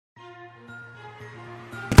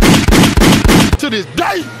To this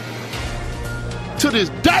day. To this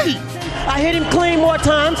day. I hit him clean more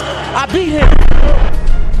times. I beat him.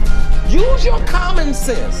 Use your common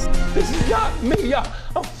sense. This is not me, y'all.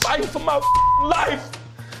 I'm fighting for my life.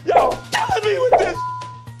 Y'all killing me with this.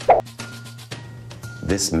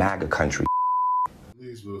 This MAGA country.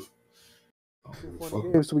 Games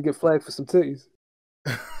so we get flagged for some titties.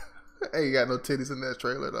 Ain't got no titties in that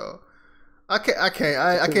trailer though. I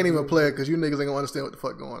can't even play it because you niggas ain't gonna understand what the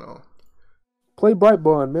fuck going on. Play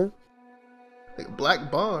BrightBurn, man. Black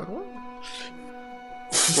Bond. What?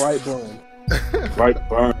 BrightBurn.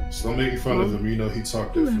 BrightBurn. So don't make fun of him. You know he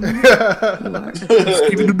talked different.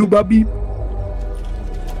 Even to do Bobby.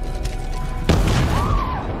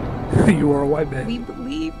 You are a white man. We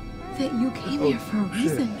believe that you came here for a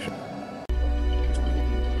reason.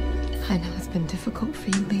 I know it's been difficult for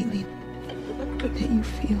you lately, but that you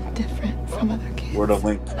feel different from other kids. Where the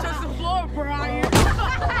link? Touch the floor, Brian.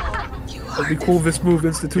 You are. It'd be cool if this move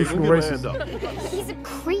institutional racism. He's a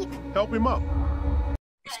creep. Help him up.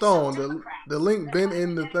 Stone, the link been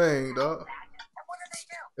in the thing, dog.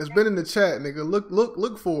 It's been in the chat, nigga.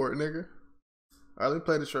 Look for it, nigga. All right, let me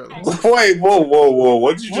play the trailer. Wait, whoa.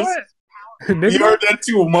 What did you just... You heard that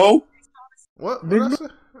too, Mo? What I say?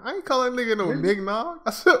 I ain't calling nigga no nignog. I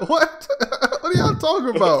said, what? What are y'all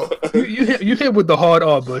talking about? You hit with the hard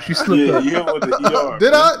R, Bush. You slipped up. You hit with the ER.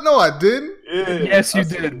 Did I? No, I didn't. Yeah. Yes, you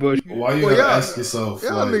did, Bush. Why you gotta ask yourself?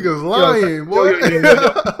 Y'all like, niggas lying, boy.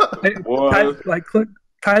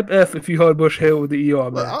 Type F if you heard Bush hit with the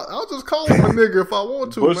ER, man. I'll just call him a nigga if I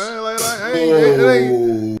want to, Bush. man. Like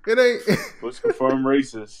it ain't. Bush confirmed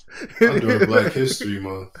racist. I'm doing Black History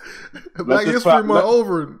Month. Black History Month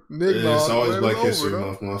over, nigga. Yeah, it's always Black History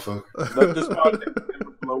Month, motherfucker. Let this podcast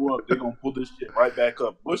never blow up. They're gonna pull this shit right back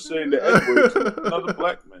up. Bush saying the N-word to another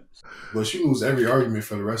black man. But you lose every argument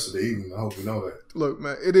for the rest of the evening. I hope you know that. Look,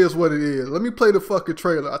 man, it is what it is. Let me play the fucking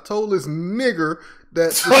trailer. I told this nigger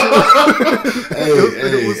that.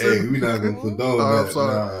 Hey, we not gonna condone that.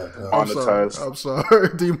 I'm sorry. Monetized. I'm sorry.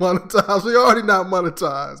 Demonetized. We already not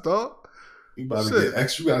monetized, dog. You about to get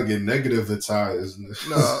extra. You gotta get negative-atized.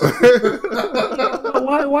 No.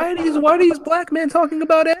 Why are these black men talking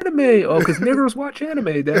about anime? Oh, because niggers watch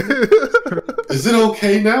anime, damn it. Is it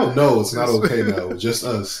okay now? No, it's not okay now. Just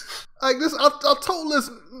us. Like this, I told this.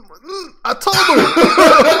 I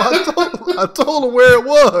told him where it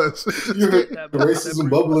was. You heard the racism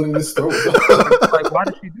bubbling in his throat. Like, why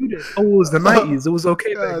did she do this? Oh, it was the 90s. It was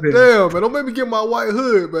okay back then. Damn, man. Don't make me get my white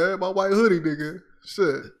hood, man. My white hoodie, nigga.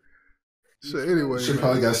 Shit, anyway. She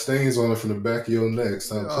probably got stains on it from the back of your neck.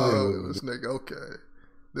 Stop playing with this nigga, okay.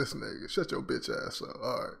 This nigga. Shut your bitch ass up.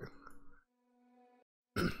 All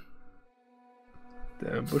right.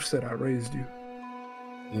 Damn, Bush said I raised you.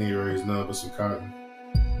 You ain't raised none but some cotton.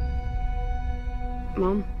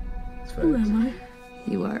 Mom, who am I?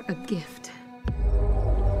 You are a gift.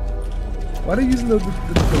 Why are they using the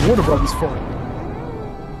Warner Brothers font?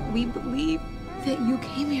 We believe that you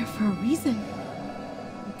came here for a reason.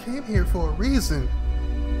 You came here for a reason.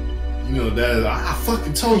 You know, Dad, I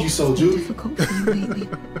fucking told you so, Judy. Difficult for you lately,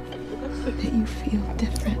 but that you feel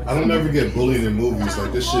different. I don't ever get bullied in movies.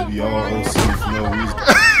 Like, this should be all OC for no reason.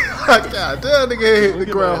 God damn, nigga hit the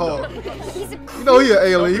groundhog. You know he an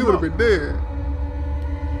alien. He would have been dead.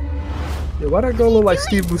 Yeah, why that girl look like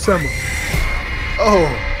Steve Buscema?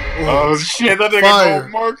 Oh shit! That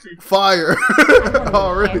nigga fire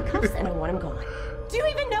already. And I want him gone. Do you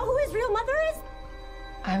even know who his real mother is?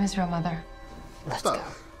 I'm his real mother. Let's go.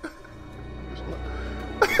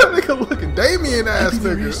 That nigga looking Damien ass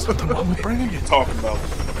nigga. What we bringing you talking about?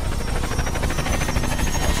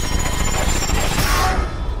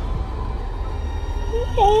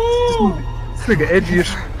 This nigga edgy as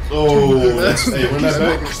shit. Oh, hey, run that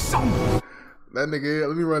back. That nigga,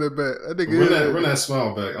 let me run it back. That nigga, run that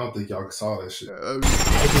smile back. I don't think y'all saw that shit. I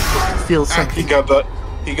just feel something. He got the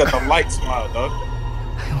light smile, dog.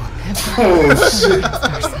 Oh shit!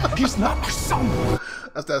 He's not my son.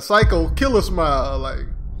 That's that psycho killer smile, like.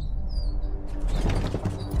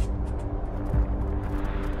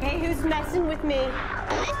 Hey, who's messing with me?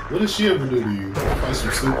 What did she ever do to you? Probably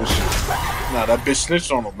some stupid shit. Nah, that bitch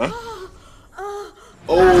snitched on him, man.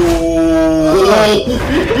 Oh!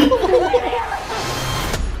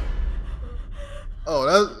 Oh,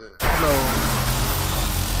 that's no.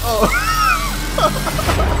 Oh.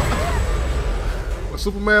 When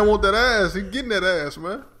Superman want that ass, he getting that ass,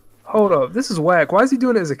 man. Hold up, this is whack. Why is he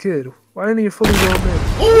doing it as a kid? Why didn't he fully grown man?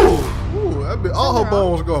 Ooh, that bitch, all her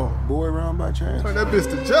bones gone. Boy around by chance. Turn that bitch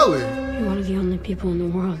to jelly. You're one of the only people in the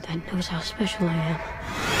world that knows how special I am.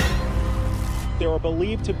 there are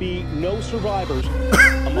believed to be no survivors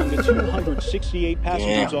among the 268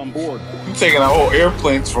 passengers on board. You taking our whole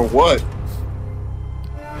airplanes for what?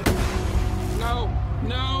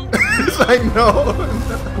 No. It's like, no.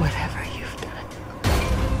 Whatever you've done,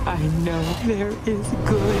 I know there is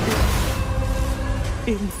good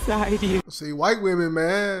inside you. See, white women,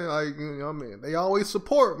 man, like, you know, I mean, they always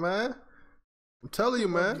support, man. I'm telling you,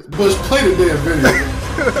 man. Bush, play the damn video.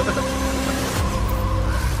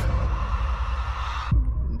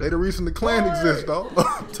 They the reason the Klan exists, dog.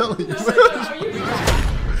 I'm telling you, man.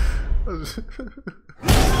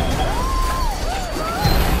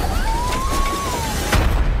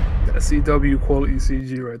 That CW quality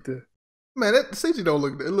CG right there. Man, that CG don't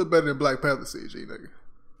look. It look better than Black Panther CG, nigga.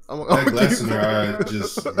 That glass in her eye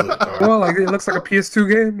just looked hard. Well, like it looks like a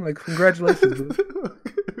PS2 game. Like, congratulations, bro.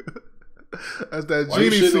 That's that Why you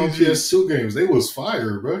genie shitting on CG. PS2 games? They was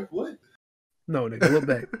fire, bro. What? No, nigga, look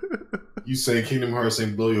back. You say Kingdom Hearts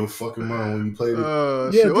ain't blow your fucking mind when you played it? Yeah,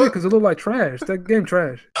 it shit, did, what? because it looked like trash. That game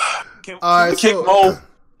trash. All right, Kick so, Mo.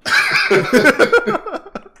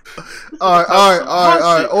 all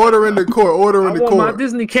right. Order in the court. Order in I the want my court.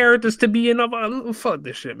 Disney characters to be in a... Fuck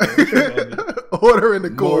this shit, man. Order in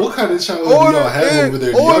the Mo, court. what kind of child do y'all have over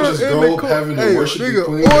there? Do y'all just grow up having to worship the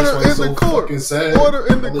queen? That's why it's so fucking sad. Order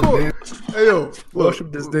in the court. Hey, yo, look,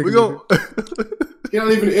 Worship this we dignity. go. You're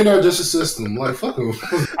not even in our justice system. Like, fuck him.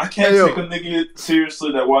 I can't take a nigga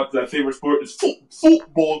seriously that watch that favorite sport is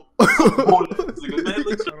football. Football. Nigga, man,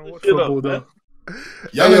 let's shut this shit up, man.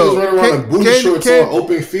 Y'all niggas run around in booty shorts on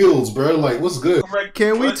open fields, bro. Like, what's good?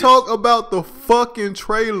 Can we talk about the fucking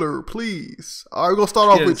trailer, please? All right, we're gonna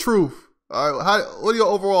start off with truth. All right, what are your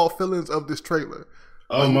overall feelings of this trailer?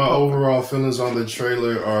 My overall feelings on the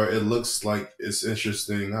trailer are: it looks like it's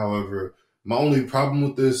interesting. However, my only problem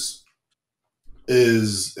with this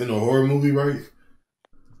is in a horror movie, right?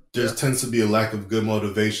 There tends to be a lack of good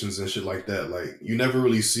motivations and shit like that. Like, you never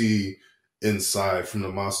really see inside from the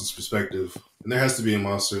monster's perspective. And there has to be a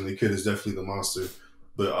monster, and the kid is definitely the monster.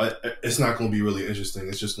 But it's not going to be really interesting.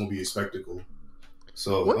 It's just going to be a spectacle.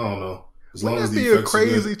 So, I don't know. As long as the effects are good. Wouldn't that be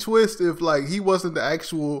a crazy twist if, like, he wasn't the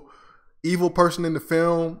actual evil person in the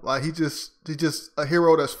film? Like, he's just a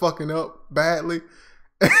hero that's fucking up badly.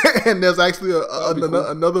 And there's actually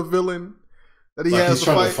another villain that he has he's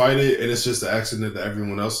trying to fight it, and it's just an accident that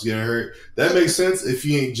everyone else is getting hurt. That makes sense if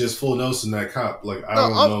he ain't just full Nelson that cop. Like, I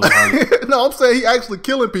don't know. No, I'm saying he actually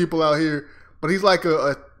killing people out here, but he's like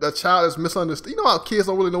a child that's misunderstood. You know how kids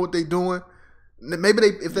don't really know what they're doing? Maybe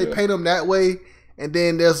if they paint him that way, and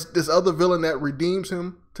then there's this other villain that redeems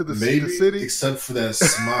him to the city. Except for that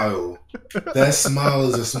smile. That smile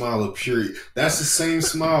is a smile of purity. That's the same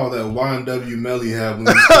smile that YNW Melly had when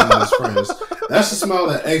he was killing his friends. That's the smile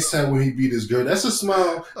that X had when he beat his girl. That's the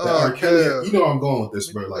smile that R. Kelly had. You know I'm going with this,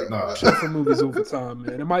 bro. Like, nah. For movies over time,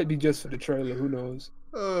 man. It might be just for the trailer. Who knows?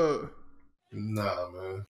 Nah,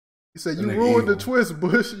 man. He said, you ruined the twist,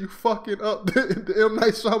 Bush. You fucking up the M.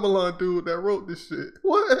 Night Shyamalan dude that wrote this shit.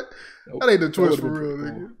 What? That ain't the twist for real,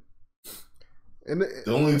 nigga. And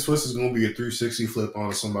the only twist is gonna be a 360 flip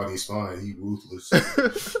on somebody's spine. He ruthless.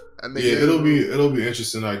 Yeah, it'll be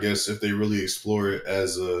interesting, I guess, if they really explore it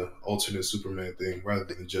as a alternate Superman thing rather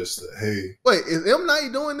than just hey. Wait, is M.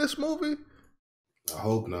 Night doing this movie? I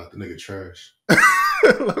hope not. The nigga trash.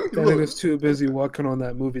 That nigga's too busy working on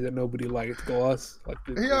that movie that nobody liked. Go us. Like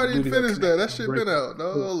he already finished that. That shit been out,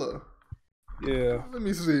 dog. Hold up. Yeah. Let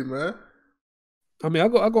me see, man. I mean, I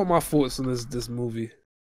got my thoughts on this movie.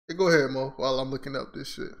 Hey, go ahead, Mo, while I'm looking up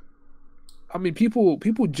this shit. I mean,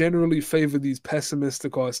 people generally favor these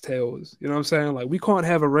pessimistic ass tales. You know what I'm saying? Like, we can't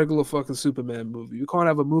have a regular fucking Superman movie. We can't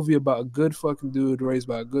have a movie about a good fucking dude raised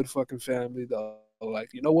by a good fucking family that,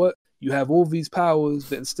 like, you know what? You have all these powers,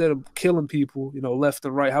 but instead of killing people, you know, left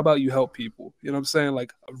and right, how about you help people? You know what I'm saying?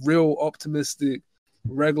 Like, a real optimistic,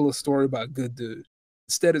 regular story about a good dude.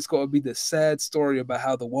 Instead, it's got to be this sad story about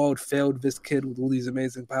how the world failed this kid with all these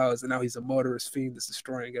amazing powers, and now he's a murderous fiend that's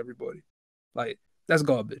destroying everybody. Like, that's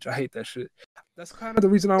garbage. I hate that shit. That's kind of the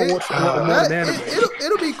reason I don't watch a lot of modern anime.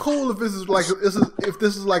 It'll be cool if this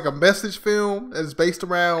is like a message film that's based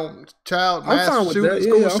around child mass shootings.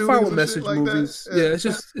 Yeah, I'm fine with message movies. Yeah, it's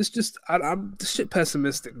just I'm shit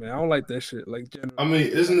pessimistic, man. I don't like that shit. Like, generally. I mean,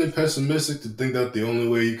 isn't it pessimistic to think that the only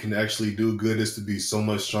way you can actually do good is to be so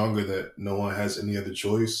much stronger that no one has any other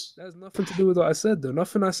choice? That has nothing to do with what I said, though.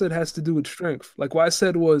 Nothing I said has to do with strength. Like, what I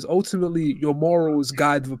said was ultimately your morals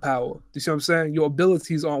guide the power. Do you see what I'm saying? Your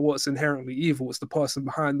abilities aren't what's inherently evil. It's the person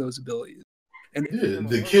behind those abilities. And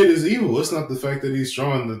the kid is evil. It's not the fact that he's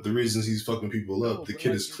strong that the reasons he's fucking people up. The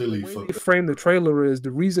kid is clearly fucking. They frame the trailer is the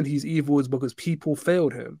reason he's evil is because people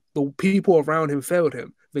failed him. The people around him failed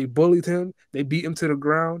him. They bullied him. They beat him to the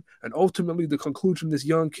ground. And ultimately, the conclusion this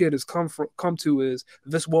young kid has come to is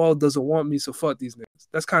this world doesn't want me, so fuck these niggas.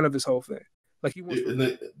 That's kind of his whole thing. Like he wants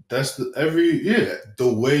the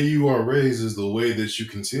way you are raised is the way that you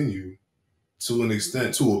continue. To an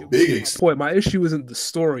extent, to a big extent. My issue isn't the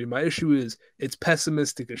story. My issue is it's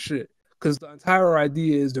pessimistic as shit. Because the entire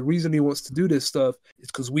idea is the reason he wants to do this stuff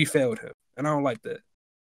is because we failed him. And I don't like that.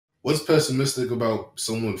 What's pessimistic about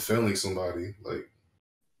someone failing somebody? Like,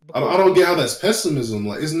 I don't get how that's pessimism.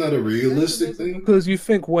 Like, isn't that a realistic thing? Because you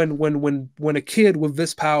think when a kid with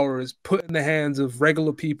this power is put in the hands of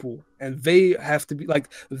regular people and they have to be like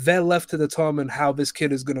they're left to determine how this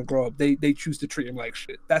kid is gonna grow up, they choose to treat him like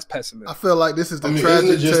shit. That's pessimism. I feel like this is the tragic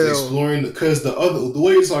isn't it just tale. Exploring because the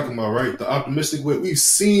way you're talking about, right? The optimistic way we've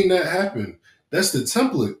seen that happen. That's the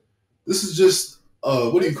template. This is just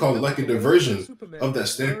what do you call it? Like a diversion of that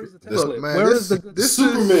standard. Look, man, this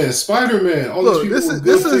Superman, Spider-Man, all these people with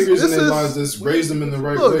good figures in their lives that's raised them in the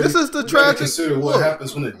right way. This is the tragic. Consider what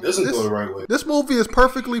happens when it doesn't go the right way. This movie is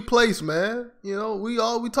perfectly placed, man. You know,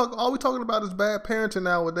 all we talking about is bad parenting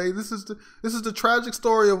nowadays. This is the tragic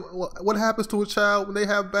story of what happens to a child when they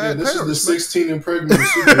have bad parents. This is the 16 and pregnant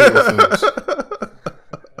superhero films.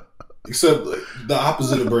 Except like, the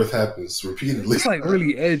opposite of birth happens repeatedly. It's like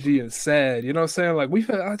really edgy and sad. You know what I'm saying? Like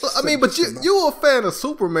but you're a fan of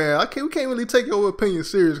Superman. We can't really take your opinion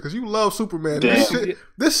serious because you love Superman. This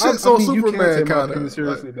shit's on Superman kind of.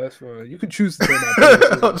 Seriously, that's fine. You can choose to take my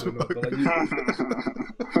opinion seriously.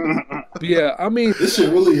 I mean, this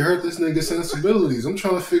shit really hurt this nigga's sensibilities. I'm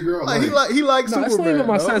trying to figure out. He likes Superman. That's not even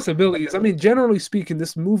my sensibilities. I mean, generally speaking,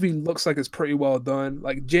 this movie looks like it's pretty well done.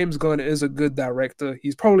 Like James Gunn is a good director.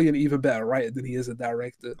 He's probably an even better writer than he is a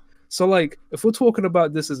director. So like, if we're talking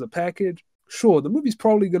about this as a package, sure, the movie's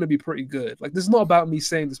probably going to be pretty good. Like, this is not about me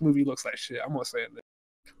saying this movie looks like shit. I'm not saying that.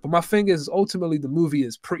 But my thing is, ultimately, the movie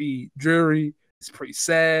is pretty dreary. It's pretty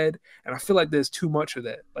sad, and I feel like there's too much of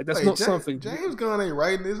that. Like that's something. James Gunn ain't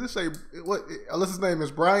writing this. This ain't what unless his name is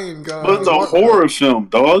Brian Gunn. But it's a horror film,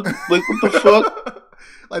 dog. Like what the fuck?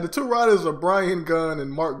 Like the two writers are Brian Gunn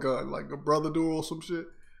and Mark Gunn, like a brother duo or some shit.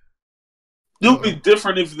 It would be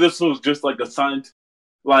different if this was just like a science.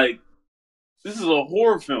 Like this is a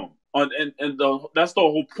horror film, and that's the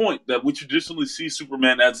whole point that we traditionally see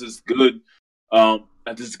Superman as this good.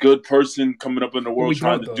 As this good person coming up in the world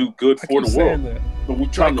trying to do good for the world. But we're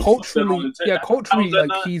trying to culturally, like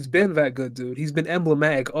he's been that good, dude. He's been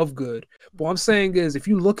emblematic of good. But what I'm saying is, if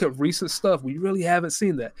you look at recent stuff, we really haven't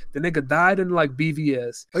seen that. The nigga died in like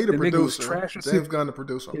BVS. He the producer. Nigga was trash. James Gunn, the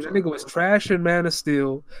producer. The nigga was trash in Man of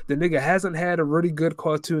Steel. The nigga hasn't had a really good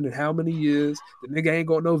cartoon in how many years? The nigga ain't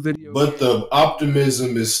got no video. But the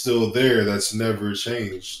optimism is still there. That's never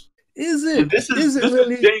changed. Is it? Is it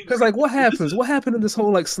really? Because like, what happens? What happened in this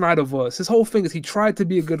whole like Snyderverse? His whole thing is he tried to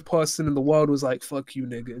be a good person, and the world was like, "Fuck you,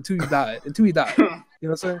 nigga," until he died. You know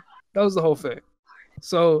what I'm saying? That was the whole thing.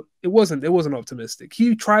 So it wasn't optimistic.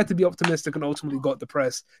 He tried to be optimistic and ultimately got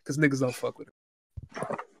depressed because niggas don't fuck with him.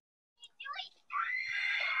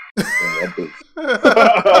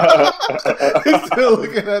 He's still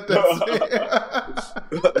looking at that.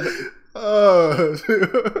 Oh,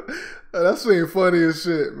 that seemed funny as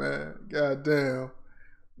shit, man. God damn.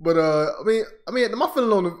 But I mean, my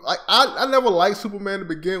feeling on I never liked Superman to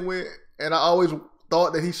begin with, and I always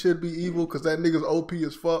thought that he should be evil because that nigga's OP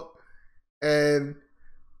as fuck. And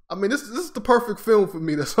I mean, this is the perfect film for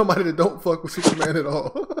me. That's somebody that don't fuck with Superman at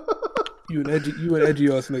all. You an edgy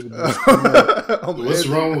ass nigga, bro. What's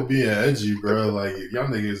wrong with being edgy, bro? Like y'all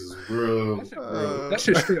niggas is real. That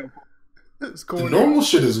shit's straight up. The normal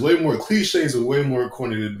shit is way more cliches and way more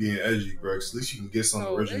corny than being edgy, bro. At least you can get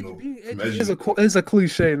something original from edgy. It's a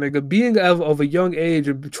cliche, nigga. Being of a young age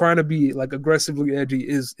and trying to be like aggressively edgy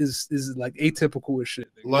is like atypical as shit.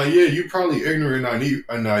 Nigga. Like you're probably ignorant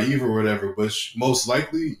and naive or whatever, but most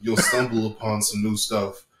likely you'll stumble upon some new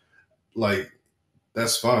stuff. Like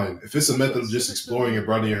that's fine. If it's a method of just exploring and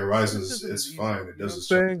broadening your horizons, it's fine. It does its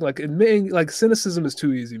job. Like admitting like cynicism is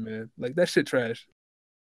too easy, man. Like that shit trash.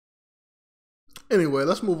 Anyway,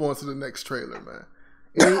 let's move on to the next trailer, man.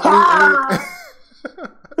 Why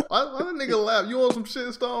the nigga laugh? You on some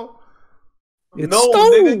shit, Stone?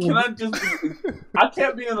 Nigga, can I just I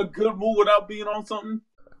can't be in a good mood without being on something?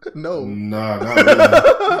 No. Nah,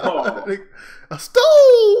 not really. A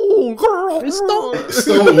Stone! Girl! It's Stone.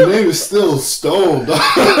 Stone, your name is still Stone, dog.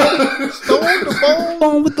 Stone the bone.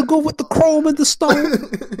 Stone with the chrome and the stone.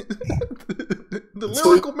 The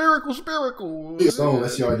lyrical miracle spiracle. Stone,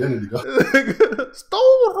 that's your identity, dog.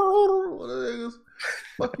 Stone.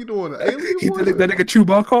 Fuck you doing? An alien? He did that nigga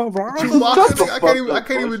Chewbacca. I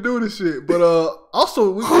can't even do this shit. But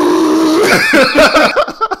also we.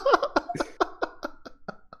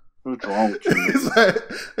 What's wrong with you? It's like,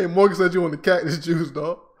 hey, Morgan said you want the cactus juice,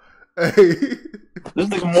 dog. Hey, this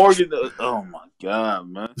nigga Morgan. Oh my god,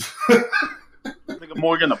 man. This nigga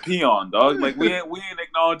Morgan a peon, dog. Like we ain't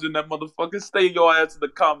acknowledging that motherfucker. Stay your ass in the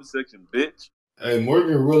comment section, bitch. Hey,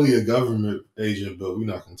 Morgan really a government agent, but we're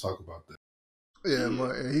not gonna talk about that. yeah,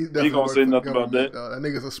 man, he's definitely gonna say nothing about that. That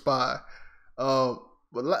nigga's a spy.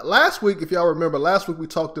 But last week, if y'all remember, we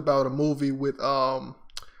talked about a movie with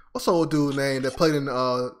what's the old dude name that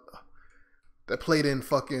played in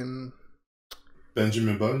fucking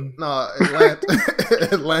Benjamin Button? Nah,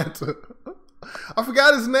 Atlanta. I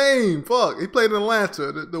forgot his name. Fuck, he played in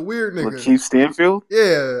Atlanta. The weird nigga. Keith Stanfield.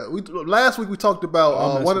 Yeah, last week we talked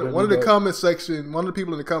about one of the comment section. One of the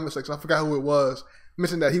people in the comment section, I forgot who it was,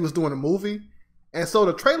 mentioned that he was doing a movie, and so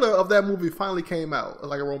the trailer of that movie finally came out,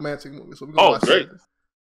 like a romantic movie. So we're gonna watch great. that.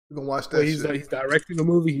 We're gonna watch that. Wait, he's directing a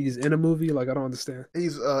movie. He's in a movie. Like I don't understand.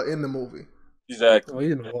 He's in the movie. He's acting. Oh, he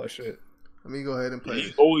didn't know all that shit. Let me go ahead and play.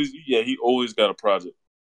 He always got a project.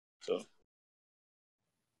 So.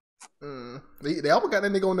 They almost got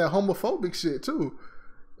that nigga on that homophobic shit too.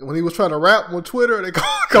 And when he was trying to rap on Twitter, they called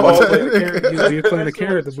that You're playing a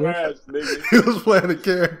character, bro. He was playing a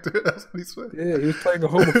character. That's what he said. Yeah, he was playing a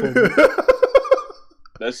homophobe.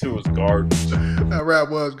 That shit was garbage. That rap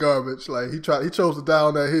was garbage. Like he chose to die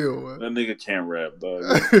on that hill. Man. That nigga can't rap, dog.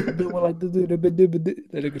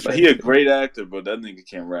 Like, He a great actor, but that nigga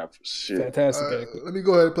can't rap for shit. Fantastic actor. Let me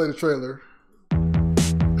go ahead and play the trailer.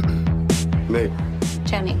 Nate.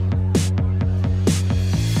 Jenny.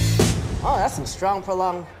 Oh, that's some strong,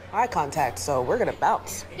 prolonged eye contact, so we're gonna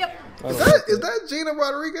bounce. Yep. Is that Gina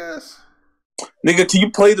Rodriguez? Nigga, can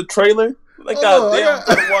you play the trailer? Like, goddamn,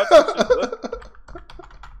 I'm gonna watch this shit.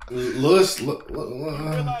 Lewis, You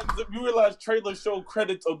realize trailers show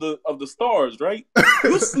credits of the stars, right?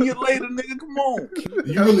 You'll see it later, nigga. Come on.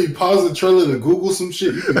 You really pause the trailer to Google some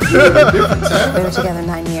shit? You can do it at a different time. We were together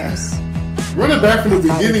 9 years. Run it back from the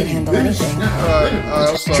beginning. Handle anything.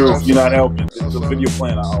 True, you're not helping. The video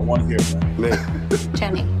playing. I want to hear it, man.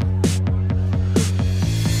 Jenny.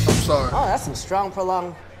 I'm sorry. Oh, that's some strong,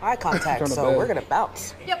 prolonged eye contact, so we're gonna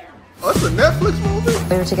bounce. Yep. Oh, it's a Netflix movie?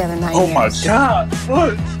 We were together 9 years. Oh my god.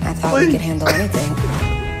 What? I thought we could handle anything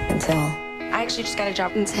until I actually just got a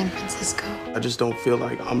job in San Francisco. I just don't feel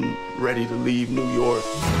like I'm ready to leave New York.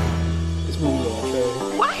 This movie all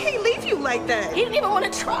trash. Why he leave you like that? He didn't even want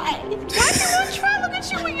to try. Why you want to try? Look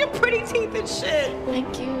at you with your pretty teeth and shit.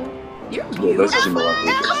 Thank you. You're Yeah, that's just Come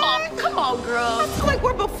on, girl. I feel like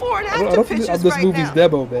we're before and I after don't think pictures this right movie's now.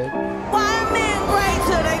 Debo, man. Why men great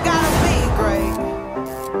till they gotta be great?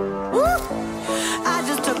 Woo. I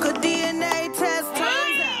just took a DNA test.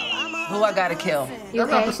 Who I gotta kill? You That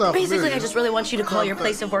rapper okay? sound Basically, familiar. I just really want you to call your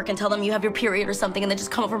place of work and tell them you have your period or something and then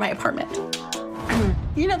just come over my apartment.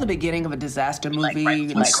 You know the beginning of a disaster movie,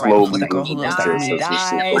 like right slowly before the girl who looks like dies, me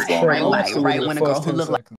dies, right when a girl who looks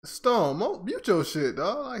like Stone, mute your shit,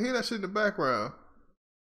 dog. I hear that shit in the background.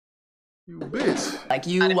 You bitch. like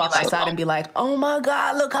you walk outside and be like, oh my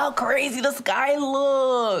god, look how crazy the sky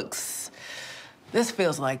looks. This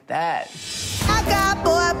feels like that. I got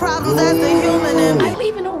boy problems as a human in me. I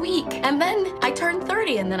leave in a week, and then I turn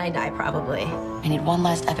 30, and then I die probably. I need one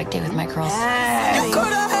last epic day with my girls. You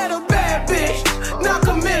could've had a bad bitch, not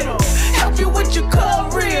committal. Help you with your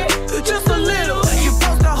career, just a little. You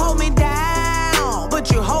supposed to hold me down,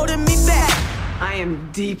 but you're holding me back. I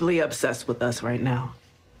am deeply obsessed with us right now.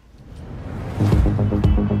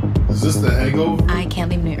 Is this the Hangover? I can't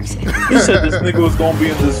leave New York City. You said this nigga was gonna be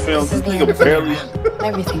in this film. This nigga barely.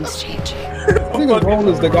 Everything's changing. I think the role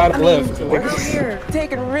is the guy that left. We're here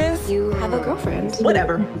taking risks. You have a girlfriend.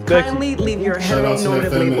 Whatever. Kindly leave your Shout out to that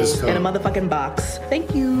heteronormative labels feminist in a code. motherfucking box.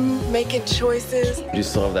 Thank you. Making choices. Do you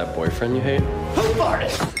still have that boyfriend you hate?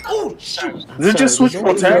 Oh, shoot. Is it just switch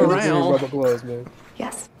protagonists? Rubber gloves, man.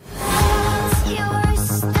 Yes.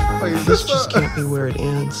 Wait, is this Can't be where it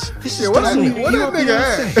ends. yeah, what that nigga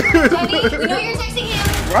at? Daddy, we know you're texting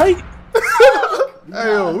him. Right?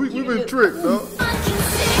 Hey, yo, we been tricked, dog.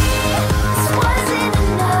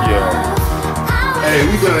 Yeah. Hey,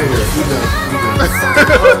 we done here. We done.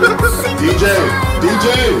 DJ.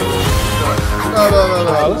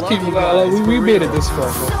 No. Let's keep it going. We made it this far,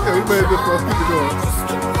 man. Yeah, we made this one. Keep it going.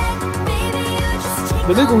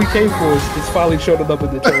 The nigga we came for is finally showing up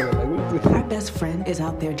in the trailer. Like, My best friend is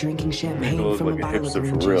out there drinking They champagne look from like a a bottle of hipster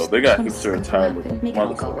green for real. juice. They got hipster attire like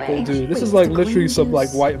motherfucker. Oh, dude, this is like literally some like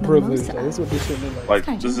white privilege. Like, this is what this shit look like.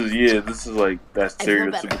 Like this is like that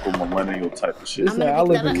stereotypical millennial type of shit. This I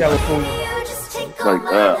live in California. Like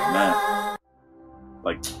man,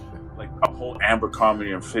 like a whole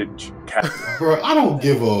Abercrombie and Fitch cat. Bro, I don't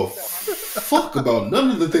give a fuck about none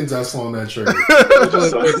of the things I saw in that trailer.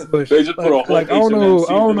 They just put a whole like I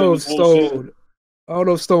don't know if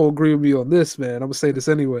Stone will agree with me on this, man. I'm gonna say this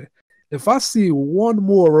anyway. If I see one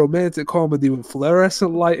more romantic comedy with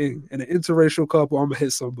fluorescent lighting and an interracial couple, I'm gonna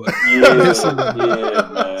hit somebody. Yeah, man. Somebody,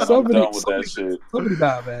 I'm done with that shit. Somebody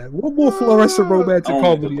die, man. One more fluorescent romantic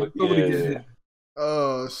comedy. Somebody get hit.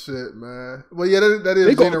 Oh shit, man. Well, yeah, that is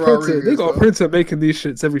They Gina Rodriguez. They gonna print it making these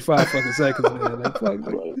shits every 5 fucking seconds, man. Like, fuck,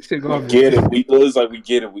 this shit We get it. We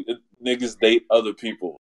get it. Niggas date other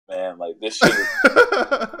people, man. Like this shit.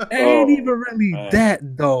 Ain't even really that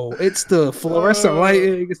though. It's the fluorescent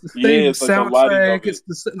lighting. It's the same it's like soundtrack. It's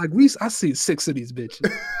the like I see 6 of these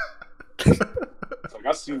bitches. It's like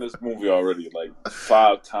I've seen this movie already like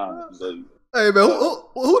 5 times. Like, hey man, who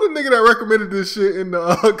the nigga that recommended this shit in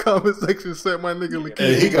the comment section said my nigga Lakeith?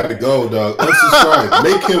 Hey, he got to go, dog. Unsubscribe.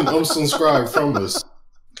 Make him unsubscribe from us.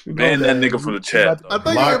 Man, that nigga from the chat. I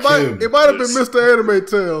think it might have been Mr. Anime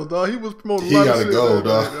Tales, dog. He was promoting a lot of shit. He gotta go,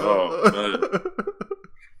 dog.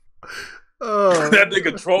 That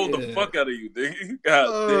nigga trolled the fuck out of you, nigga.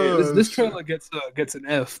 God damn. This trailer gets an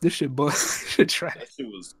F. This shit shit trash. That shit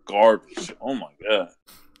was garbage. Oh my god.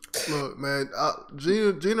 Look, man,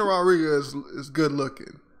 Gina Rodriguez is good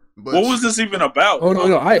looking. But what was this even about? Oh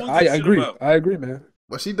no, I agree. About? I agree, man.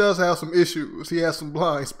 But she does have some issues. She has some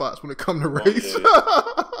blind spots when it comes to race.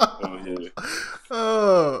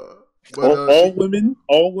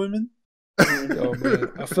 All women. Yo,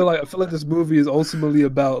 man, I feel like this movie is ultimately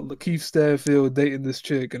about Lakeith Stanfield dating this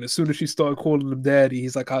chick, and as soon as she started calling him daddy,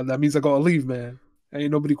 he's like, that means I gotta leave, man.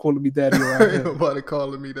 Ain't nobody calling me daddy around here. Ain't nobody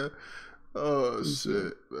calling me that. Oh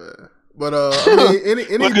shit, man. But I mean,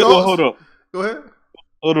 any thoughts? Hold up. Go ahead.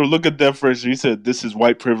 Hold on, look at that phrase. He said, "This is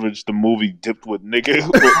white privilege." The movie dipped with nigga.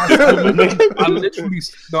 I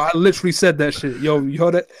literally said that shit. Yo, you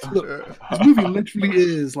heard that? Look, this movie literally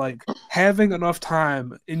is like having enough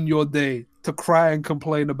time in your day to cry and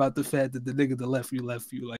complain about the fact that the nigga that left you.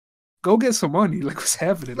 Like, go get some money. Like, what's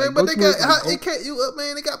happening? Man, like, but they got they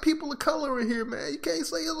got people of color in here, man. You can't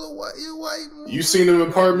say you're white. You seen them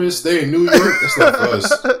apartments? They in New York. That's not for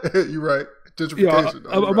us. You're right.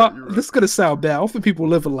 Gentrification. This is gonna sound bad. I don't think people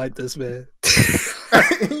living like this, man.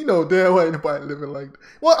 You know damn well ain't nobody living like that.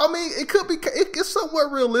 Well, I mean, it could be. It's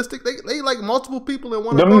somewhat realistic. They like multiple people in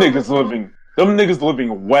one. Them niggas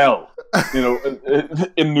living well. You know,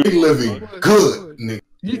 in New York. Living good, nigga.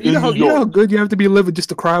 You know how good you have to be living just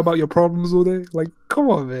to cry about your problems all day? Like, come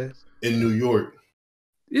on, man. In New York.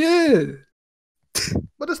 Yeah.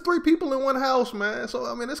 But it's 3 people in one house, man. So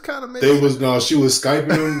I mean, it's kind of. She was Skyping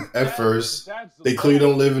them at first. They clearly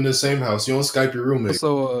don't live in the same house. You don't Skype your roommate.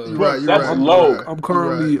 So you're that's right. low. I'm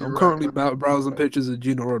currently browsing pictures of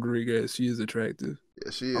Gina Rodriguez. She is attractive.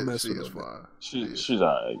 Yeah, she is. She is fine. She's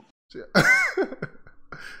alright.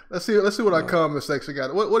 Let's see what our comment section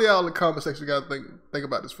got. What do y'all in the comment section got to think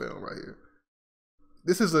about this film right here?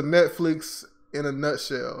 This is a Netflix in a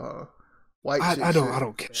nutshell, huh? I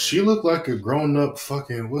don't care. She looked like a grown up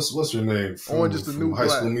fucking what's her name? Orange is the New High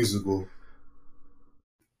Black. School Musical.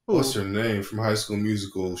 Who? What's her name from High School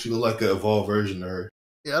Musical? She looked like an evolved version of her.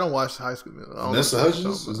 Yeah, I don't watch High School Musical. Vanessa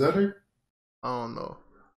Hudgens? Is that her? I don't know.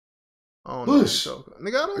 Bush. Nigga,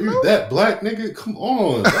 I don't Are know. You that black, nigga? Come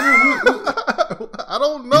on. I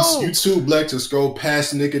don't know. You too black to scroll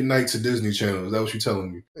past Nick at Night to Disney Channel. Is that what you're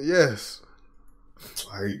telling me? Yes.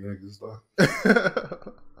 I hate niggas, though.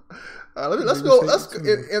 Let's go.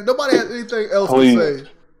 If nobody has anything else to say,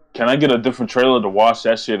 can I get a different trailer to wash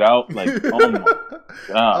that shit out? Like, oh my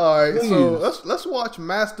god! All right, so let's watch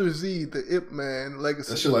Master Z, the Ip Man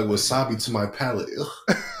Legacy. That shit like wasabi to my palate.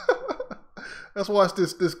 Let's watch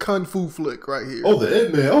this kung fu flick right here. Oh, the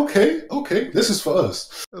Ip Man. Okay. This is for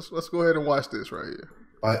us. Let's go ahead and watch this right here.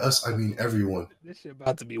 By us, I mean everyone. This shit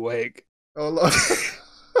about to be wake. Oh Lord.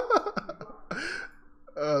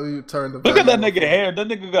 You turn the. Look at that nigga hair. That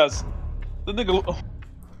nigga got. The nigga.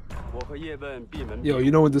 Yo, you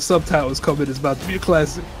know when the subtitles come in, it's about to be a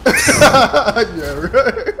classic. Yeah,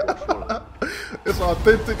 right. It's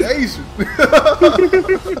authentic Asian.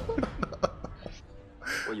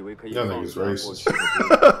 Y'all niggas racist.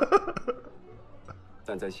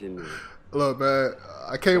 Look, man,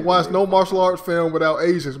 I can't watch no martial arts film without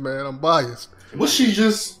Asians, man. I'm biased. Was she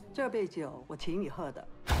just?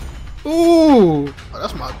 Ooh,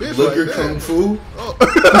 that's my bitch. Liquor right Kung Fu. Oh.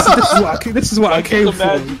 this is what I came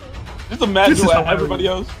for. Just imagine everybody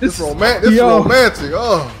else. This romantic.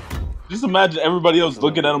 Oh. Just imagine everybody else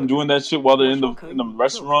looking at them doing that shit while they're in the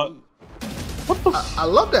restaurant. I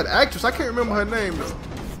love that actress. I can't remember her name though.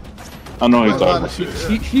 I know you're talking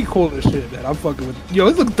about. She cool as shit, man. I'm fucking with. Yo,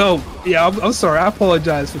 this looks dope. Yeah, I'm sorry. I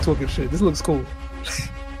apologize for talking shit. This looks cool.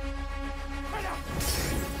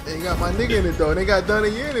 They ain't got my nigga in it though. They got Donnie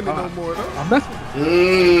Yen in it no more though. I'm not.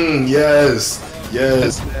 Yes.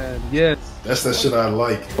 Man. Yes. That's that shit I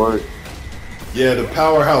like. Yeah, the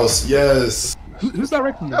powerhouse. Yes. Who's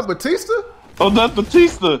directing this? That Batista? Oh, that's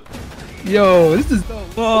Batista. Yo, this is dope.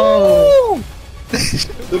 Whoa.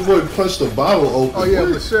 The boy punched the bottle open. Oh yeah,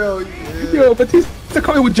 Michelle. Yeah. Yo, Batista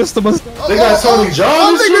coming with just a mustache. They got Tony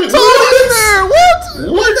John. Nigga Tony in there.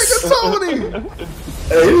 What? Nigga Tony.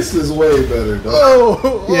 Hey, this is way better,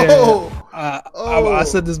 dog. I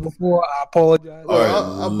said this before. I apologize. All right,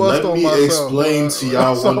 let me explain to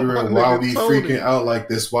y'all wondering why we freaking out like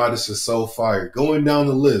this. Why this is so fire. Going down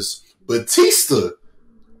the list, Batista.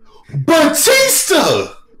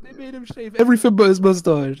 They made him shave everything but his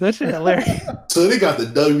mustache. That shit hilarious. So they got the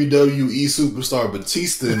WWE superstar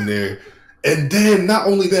Batista in there, and then not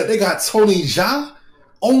only that, they got Tony Jaa,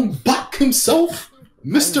 Ong Bak himself.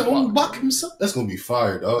 Mr. Ong Bak himself. That's gonna be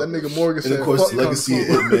fire, dog. That nigga Morgan said, and of course, the legacy of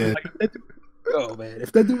Hitman. Oh man,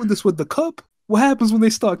 if they're doing this with the cup, what happens when they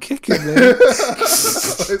start kicking, man?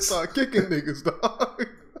 They start kicking niggas, dog.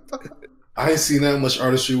 I ain't seen that much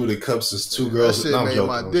artistry with the cup since Two Girls. That shit I'm made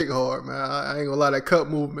joking. my dick hard, man. I ain't gonna lie, that cup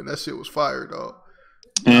movement, that shit was fire, dog.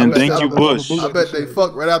 And thank you, Bush. I bet they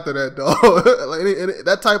fucked right after that, dog. Like,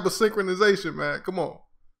 that type of synchronization, man. Come on.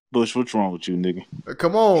 Bush, what's wrong with you, nigga?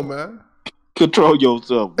 Come on, man. Control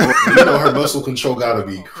yourself, bro. You know her muscle control gotta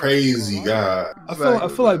be crazy, God. I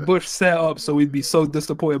feel like Bush set up so we'd be so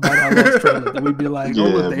disappointed by that last trailer that we'd be like, "Oh,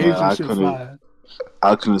 look, the Asian shit fly."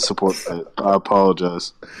 I couldn't support that. I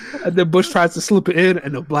apologize. And then Bush tries to slip it in,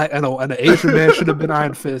 and the black and the Asian man should have been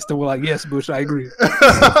Iron Fist, and we're like, "Yes, Bush, I agree."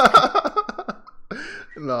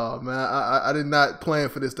 No, man, I did not plan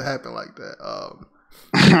for this to happen like that.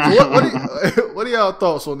 What are y'all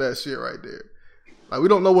thoughts on that shit right there? Like, we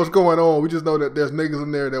don't know what's going on. We just know that there's niggas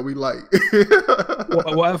in there that we like.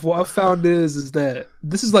 what I found is that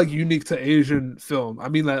this is like unique to Asian film. I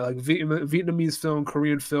mean, like Vietnamese film,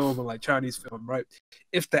 Korean film, and like Chinese film, right?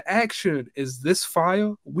 If the action is this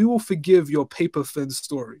fire, we will forgive your paper thin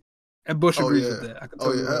story. And Bush agrees with that. I can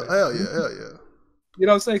tell you that. Hell yeah. You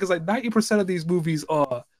know what I'm saying? Because like 90% of these movies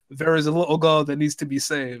are there is a little girl that needs to be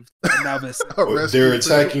saved. And now they're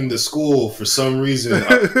attacking the school for some reason.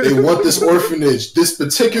 They want this orphanage, this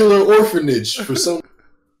particular orphanage for some.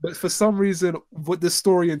 But for some reason, what this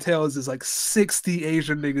story entails is like 60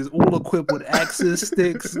 Asian niggas all equipped with axes,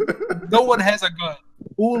 sticks. No one has a gun.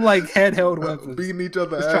 All like handheld weapons. Beating each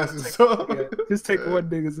other asses. Just take one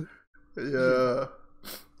niggas. Yeah.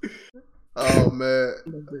 Oh man.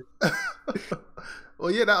 Well,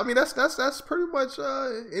 yeah. I mean, that's pretty much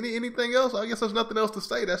anything else. I guess there's nothing else to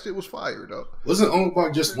say. That shit was fire, though. Wasn't Ong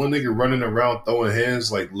Bak just one nigga running around throwing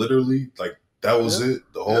hands, like literally, like that was it?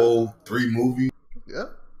 The whole 3 movies. Yeah.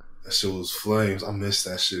 That shit was flames. I missed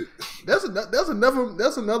that shit. There's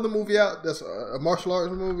another movie out that's a martial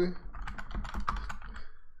arts movie.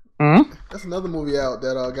 That's another movie out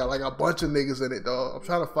that got like a bunch of niggas in it, dog. I'm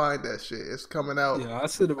trying to find that shit. It's coming out. Yeah, I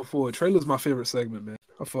said it before. Trailer's my favorite segment, man.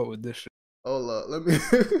 I fuck with this shit. Hold up, let me.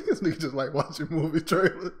 This nigga just like watching movie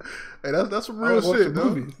trailers. Hey, that's some real shit,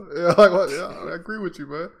 though. Yeah, I agree with you,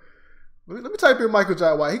 man. Let me type in Michael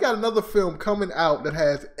Jai White. He got another film coming out that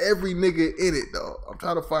has every nigga in it, though. I'm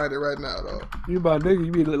trying to find it right now, though. You by nigga?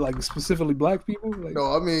 You mean like specifically black people? Like...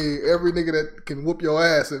 No, I mean every nigga that can whoop your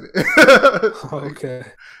ass in it. Okay.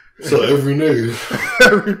 So every nigga.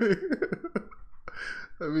 Every nigga.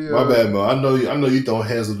 My bad, Mo. I know you throwing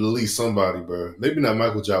hands with at least somebody, bro. Maybe not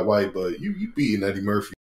Michael Jai White, but you beating Eddie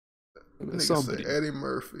Murphy. Somebody. Eddie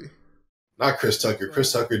Murphy. Not Chris Tucker.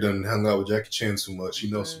 Chris Tucker done hung out with Jackie Chan too much.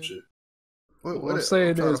 He knows some shit. What I'm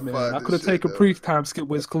saying is, man, I could have taken a pre-time skip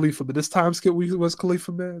Wiz Khalifa, but this time skip Wiz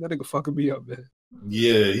Khalifa, man, that nigga fucking me up, man.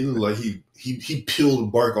 Yeah, he looked like he peeled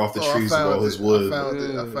the bark off the trees with all his wood.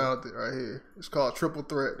 I found it right here. It's called Triple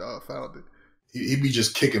Threat, dog. I found it. He be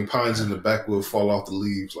just kicking pines in the backwood, fall off the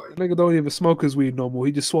leaves. Like that nigga don't even smoke his weed no more.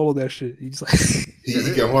 He just swallowed that shit. He just like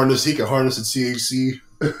he can harness the THC.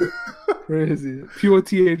 Crazy, pure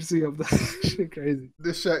THC of that shit. Crazy.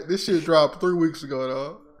 This shit dropped 3 weeks ago,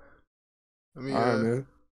 dog. All right, man.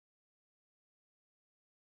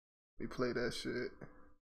 Let me play that shit.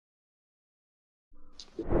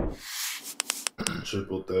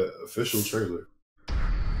 Triple that official trailer.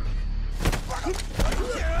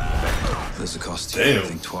 There's a cost to you.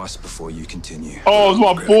 Think twice before you continue. Oh, it's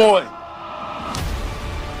my boy.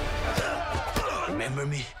 Remember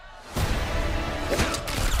me?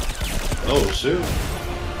 Oh shit.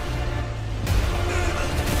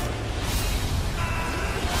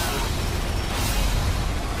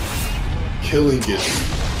 Killing it.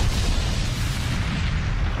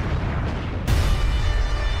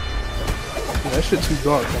 Yeah, that shit too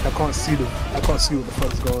dark. Like I can't see what the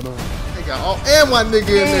fuck's going on. They got and my nigga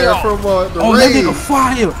in there from the Raid. Oh, that nigga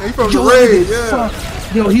fire! He from the Raid,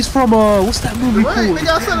 yeah. Yo, he's from what's that movie called? Nigga,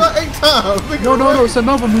 I said that 8 times. Nigga, No, it's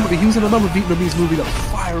another movie. He was in another Vietnamese movie that was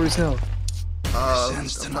fire as hell. I'm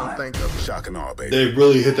trying to think of it. Shock and awe, baby. They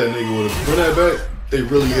really hit that nigga with a run that back. They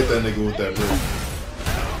really hit that nigga with that brick.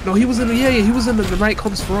 No, he was in he was in the Night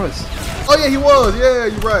Comes For Us. Oh yeah, he was. Yeah,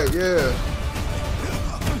 you're right. Yeah.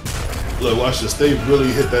 Look, watch this. They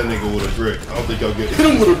really hit that nigga with a brick. I don't think y'all get hit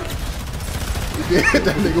him with a. He did hit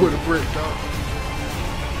that nigga with a brick, dog.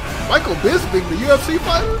 Michael Bisping, the UFC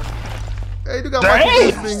fighter. Hey, you got Michael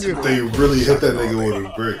Bisping in. They really hit that nigga with a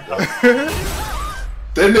brick, dog.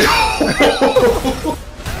 That nigga.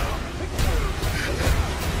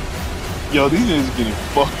 Yo, these niggas getting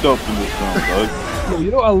fucked up in this film, dog. Yo, you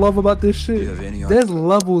know what I love about this shit? There's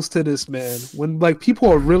levels to this, man. When like people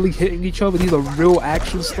are really hitting each other, these are real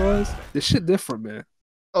action stars. This shit different, man.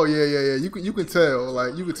 Oh yeah. You can tell.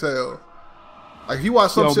 Like you can tell. Like if you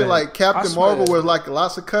watch some shit like Captain Marvel where like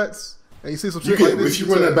lots of cuts, and you see some shit like this. If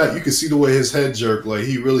you run that back, you can see the way his head jerked. Like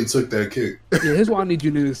he really took that kick. Yeah, here's what I need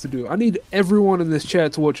you niggas to do. I need everyone in this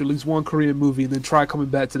chat to watch at least one Korean movie and then try coming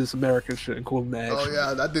back to this American shit and calling that action.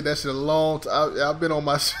 Oh yeah, I did that shit a long time. I've been on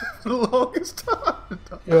my shit for the longest time.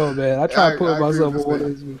 Yo man, I try to put myself on one of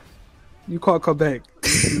these movies. You can't come back.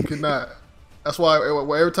 You cannot. That's why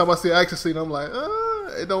every time I see an action scene, I'm like,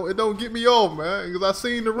 it don't get me off, man, because I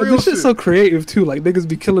seen the real this shit's so creative too. Like niggas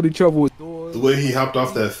be killing each other with doors. The way he hopped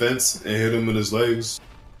off that fence and hit him in his legs.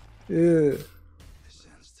 Yeah.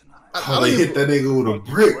 They hit that nigga with a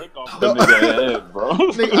brick.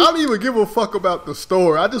 Nigga, I don't even give a fuck about the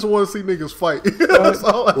story. I just want to see niggas fight. That's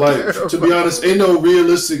all I care to be honest, ain't no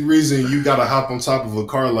realistic reason you gotta hop on top of a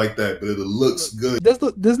car like that, but it looks good.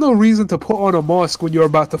 There's no reason to put on a mask when you're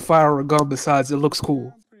about to fire a gun. Besides, it looks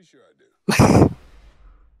cool.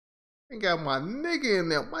 I got my nigga in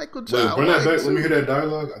there, Michael J. Wait, run that back. Let me hear that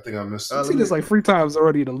dialogue. I think I missed it. I've seen this like 3 times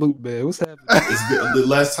already in the loop, man. What's happening? It's good. The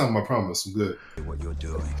last time, I promise, I'm good. What you're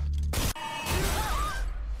doing.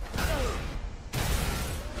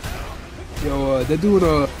 Yo, they're doing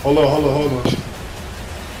a... Hold on.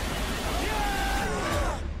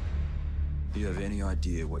 Do you have any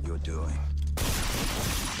idea what you're doing?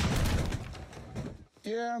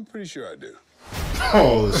 Yeah, I'm pretty sure I do.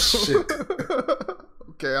 Oh, shit.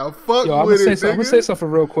 Okay, I'll fuck with it, I'm gonna say something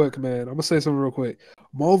real quick, man.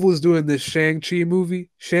 Marvel's doing this Shang-Chi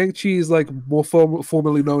movie. Shang-Chi is like more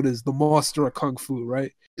formerly known as the Master of Kung Fu,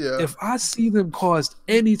 right? Yeah. If I see them cast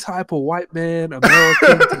any type of white man,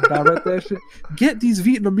 American to direct that shit, get these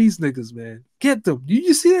Vietnamese niggas, man. Get them.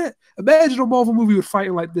 You see that? Imagine a Marvel movie with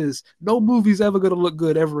fighting like this. No movie's ever gonna look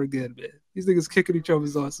good ever again, man. These niggas kicking each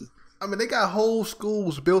other's asses. I mean, they got whole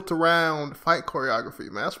schools built around fight choreography,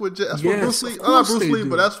 man. That's where Bruce Lee, not Bruce Lee,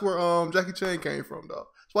 but that's where Jackie Chan came from, though.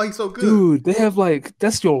 That's why he's so good. Dude, they have like,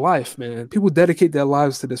 that's your life, man. People dedicate their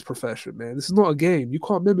lives to this profession, man. This is not a game. You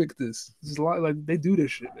can't mimic this. This is like they do this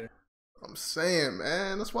shit, man. I'm saying,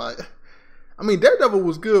 man. That's why. I mean, Daredevil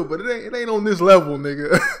was good, but it ain't on this level,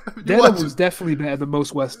 nigga. Daredevil was definitely better than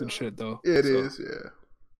most Western shit, though. It is, yeah.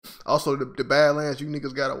 Also, the Badlands, you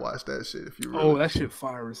niggas gotta watch that shit if you really. Oh, that shit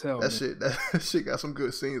fire as hell. That shit got some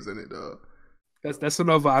good scenes in it, dog. That's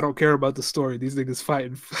enough. I don't care about the story. These niggas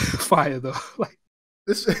fighting fire though. Like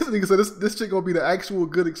this nigga said, this shit gonna be the actual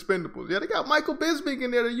good Expendables. Yeah, they got Michael Bisping in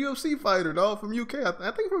there, the UFC fighter, dog, from UK. I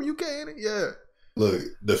think from UK, ain't it? Yeah. Look,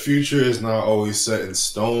 the future is not always set in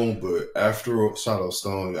stone, but after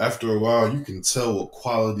a while, you can tell what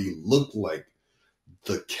quality looked like.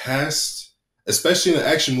 The cast. Especially in an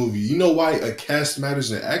action movie. You know why a cast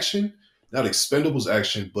matters in action? Not Expendables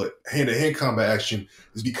action, but hand-to-hand combat action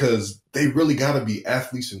is because they really got to be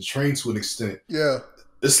athletes and trained to an extent. Yeah.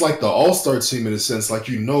 It's like the all-star team in a sense. Like,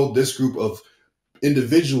 you know, this group of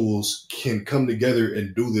individuals can come together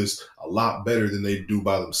and do this a lot better than they do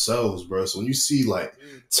by themselves, bro. So when you see, like,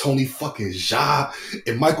 Tony fucking Jaa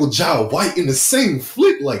and Michael Jai White in the same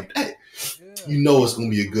flick like that, you know it's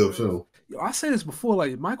going to be a good film. Yo, I said this before,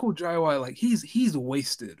 like Michael Jai White, like he's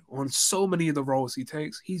wasted on so many of the roles he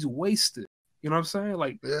takes. He's wasted. You know what I'm saying?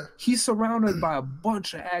 Like he's surrounded by a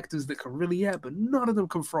bunch of actors that can really act, but none of them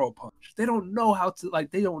can throw a punch. They don't know how to,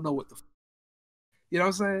 like, they don't know what the You know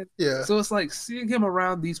what I'm saying? Yeah. So it's like seeing him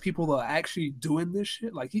around these people that are actually doing this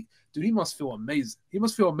shit. Like he must feel amazing. He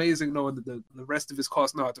must feel amazing knowing that the rest of his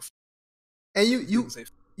cast know how to. And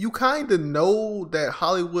you kind of know that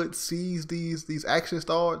Hollywood sees these action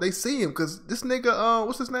stars. They see him because this nigga,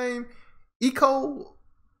 what's his name? Eco.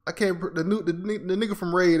 I can't the nigga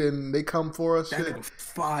from Raid and They Come For Us. Shit.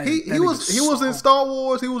 He was in Star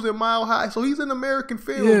Wars. He was in Mile High. So he's in American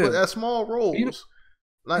films, but at small roles.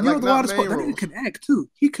 Like not main that nigga can act too.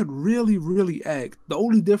 He could really, really act. The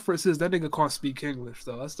only difference is that nigga can't speak English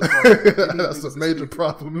though. That's the problem. That's a major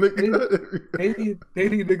problem, nigga. They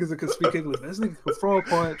need niggas that can speak English. This nigga can throw a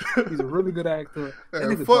punch. He's a really good actor.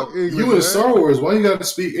 Fuck English. You in Star Wars? Why you gotta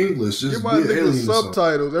speak English? Just give my nigga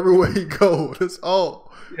subtitles everywhere he go. That's all.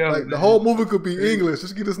 Yeah, like the whole movie could be English.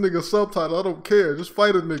 Just get this nigga subtitle. I don't care. Just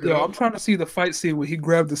fight a nigga. Yo, I'm trying to see the fight scene where he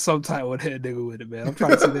grabbed the subtitle and hit a nigga with it, man. I'm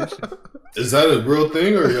trying to see that shit. Is that a real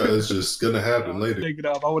thing or it's just gonna happen later? Take it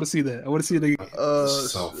off. I want to see that. I want to see a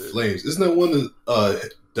nigga. Flames. Isn't that one of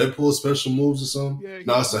Deadpool's special moves or something? Yeah,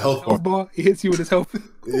 no, it's a health bar. He hits you with his health.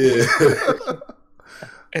 Yeah.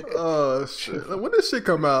 Oh shit! When did shit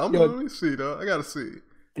come out? Let me see though. I gotta see.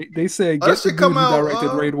 They said get the dude who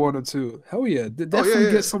directed Raid 1 and 2. Hell yeah.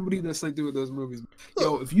 Definitely get somebody that's like doing those movies.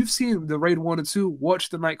 Yo, if you've seen the Raid 1 and 2, watch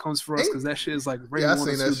The Night Comes For Us because that shit is like Raid 1 and 2.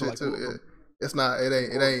 Yeah, I seen that shit too. Yeah. It's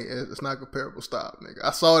not comparable. Stop, nigga.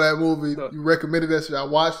 I saw that movie. You recommended that shit. I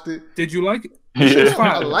watched it. Did you like it? Yeah.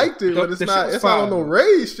 I liked it, but it's not on no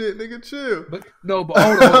Raid shit, nigga. Chill. But hold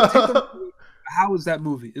on. How is that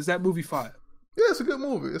movie? Is that movie fire? Yeah, it's a good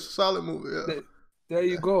movie. It's a solid movie. Yeah. There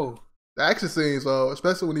you go. The action scenes,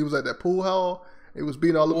 especially when he was at that pool hall, it was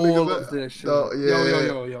beating all the niggas up. That shit.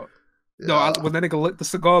 Yo. No, when that nigga lit the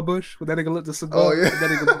cigar bush, Oh yeah,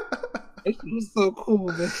 it was so cool,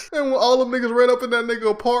 man. And when all them niggas ran up in that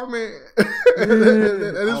nigga apartment, and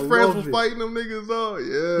his friends was fighting them niggas. Oh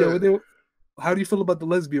yeah. Yo, how do you feel about the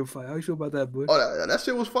lesbian fight? How do you feel about that, boy? Oh, that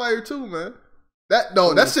shit was fire too, man. That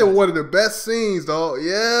shit was one of the best scenes, dog.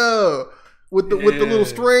 Yeah. With the little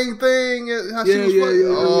string thing, how she was fighting.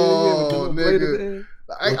 Oh, nigga!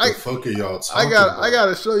 What the fuck are y'all talking about? I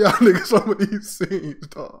gotta show y'all niggas some of these scenes,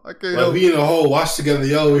 dog. I can't. Like we in a whole watch together,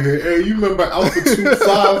 y'all over here. Hey, you remember Alpha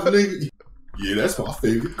 25, nigga? Yeah, that's my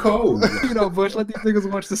favorite code. You know, Bush, let these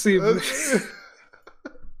niggas watch the scene.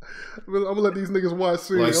 I'm gonna let these niggas watch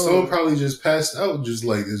scene. Like someone probably just passed out, just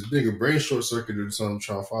like this nigga brain short circuited or something,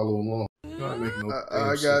 trying to follow along. Not making no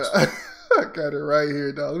I got it right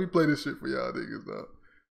here, dog. Let me play this shit for y'all niggas, dog.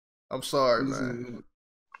 I'm sorry, man.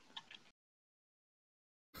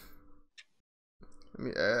 Let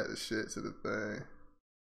me add the shit to the thing.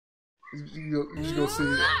 You just go see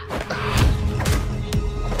it.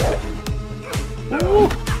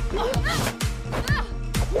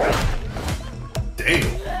 Damn.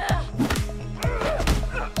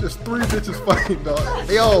 Just 3 bitches fighting, dog.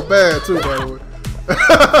 They all bad too, by the way.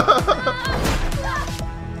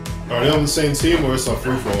 Are they on the same team or it's a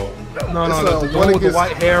free fall? No. The one with the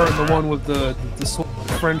white hair and the one with the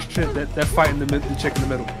French chick that fighting the chick in the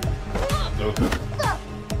middle. Okay.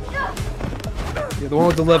 Yeah, the one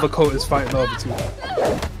with the leather coat is fighting the other two.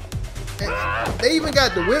 And they even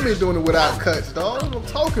got the women doing it without cuts, dog. That's what I'm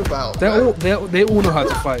talking about. They all know how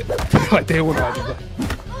to fight. Like they all know how to fight.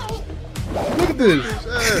 Look at this.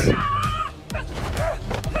 Yeah.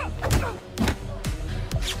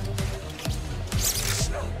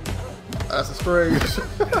 That's a strange.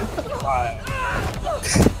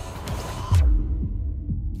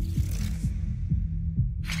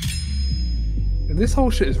 And this whole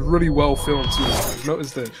shit is really well filmed too. Like,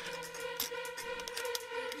 notice that.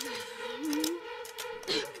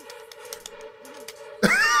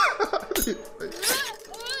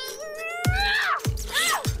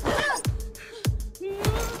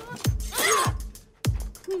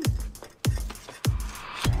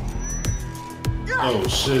 Oh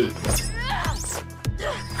shit.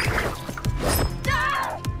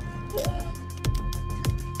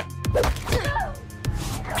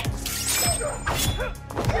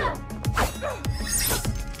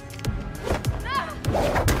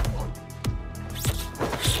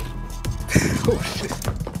 Oh shit.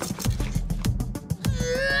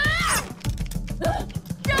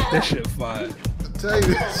 That shit fire. I tell you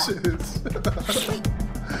this shit is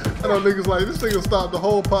I know niggas like this nigga stopped the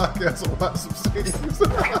whole podcast and watch some scenes.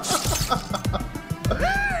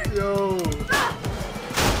 Yo.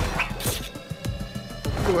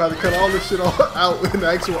 We're gonna have to cut all this shit out in the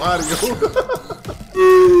actual audio.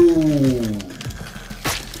 Ooh.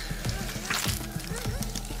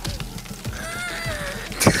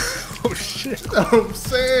 Oh shit. I'm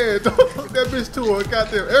saying, don't put that bitch to a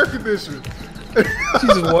goddamn air conditioner. She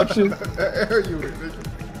just watching. Air unit, nigga.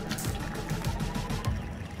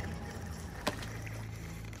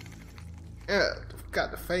 Yeah,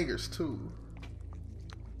 got the fingers too.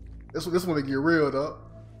 This one to get real, though.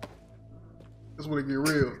 This one to get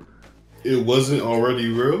real. It wasn't already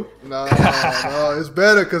real? No, it's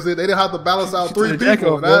better because they didn't have to balance out 3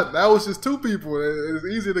 people. That was just 2 people. It's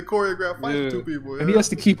easier to choreograph fight for 2 people. And he has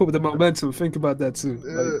to keep up with the momentum. Think about that too.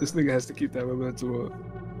 Like, this nigga has to keep that momentum up.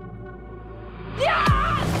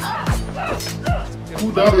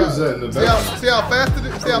 Who daughter is that in the back? See how fast it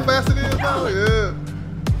is? See how fast it is now? Yeah.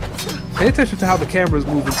 Pay attention to how the camera's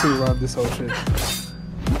moving too around this whole shit.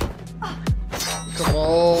 Come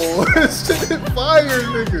on. Shit fire,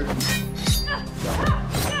 nigga.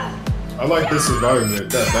 I like this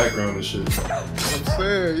environment, that background and shit. I'm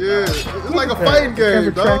saying, yeah. It's like a fighting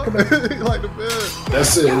game, dog. Like the best.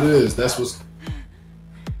 That's it, it is. That's what's...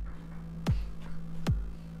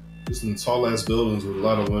 Just in tall ass buildings with a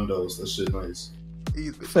lot of windows. That shit nice.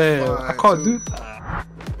 Fam, I can't do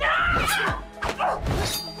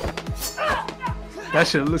that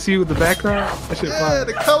shit. Let's see with the background. That shit fire. Yeah,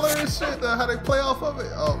 the color and shit, how they play off of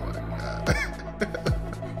it. Oh my god.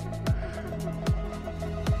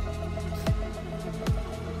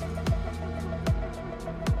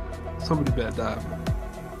 Somebody better die.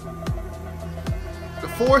 The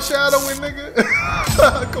foreshadowing, nigga.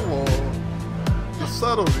 Come on. The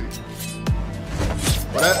subtlety.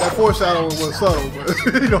 Well, that foreshadowing was subtle, but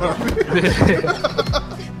you know what I mean.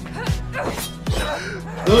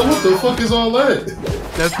 What the fuck is all that?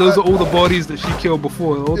 Those are all the bodies that she killed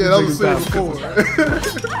before. All yeah, that was the scene before.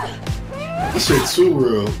 This shit too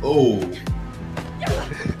real. Oh.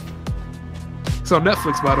 It's on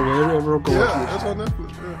Netflix, by the way. Everyone go watch it. That's on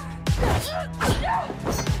Netflix.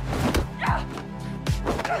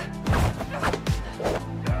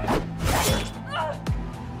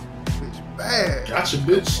 Bad. Gotcha,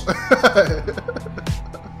 bitch.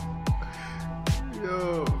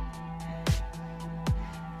 Yo.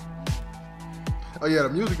 Oh yeah, the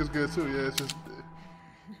music is good too. Yeah, it's just.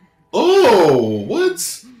 Oh,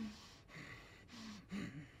 what?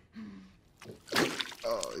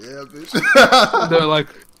 Oh yeah, bitch. They're like.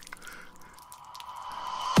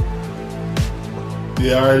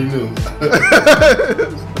 Yeah, I already knew.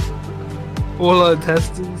 All her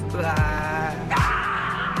intestines. That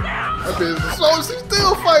bitch, so she's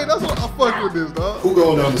still fighting. That's what I fuck with this, dog. Who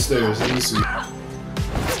going down the stairs? Let me see.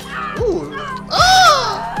 Ooh.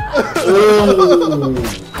 Ah! Oh,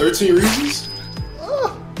 13 Reasons?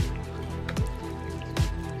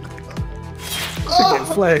 Shit getting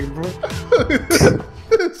flagged, bro.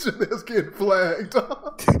 This shit is getting flagged,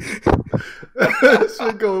 dog. That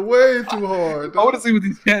shit going way too hard, dog. I want to see what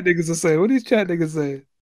these chat niggas are saying. What these chat niggas saying?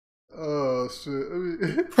 Oh,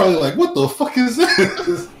 shit. Probably like, what the fuck is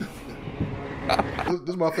this? This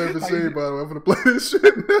is my favorite scene, by the way. I'm gonna play this shit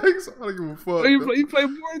next. I don't give a fuck. Oh, you play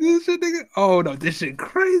more of this shit, nigga? Oh no, this shit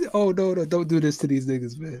crazy. Oh no, don't do this to these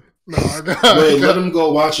niggas, man. No, Wait, let them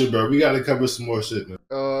go watch it, bro. We gotta cover some more shit, man.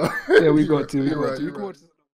 Yeah, we got to. You're right.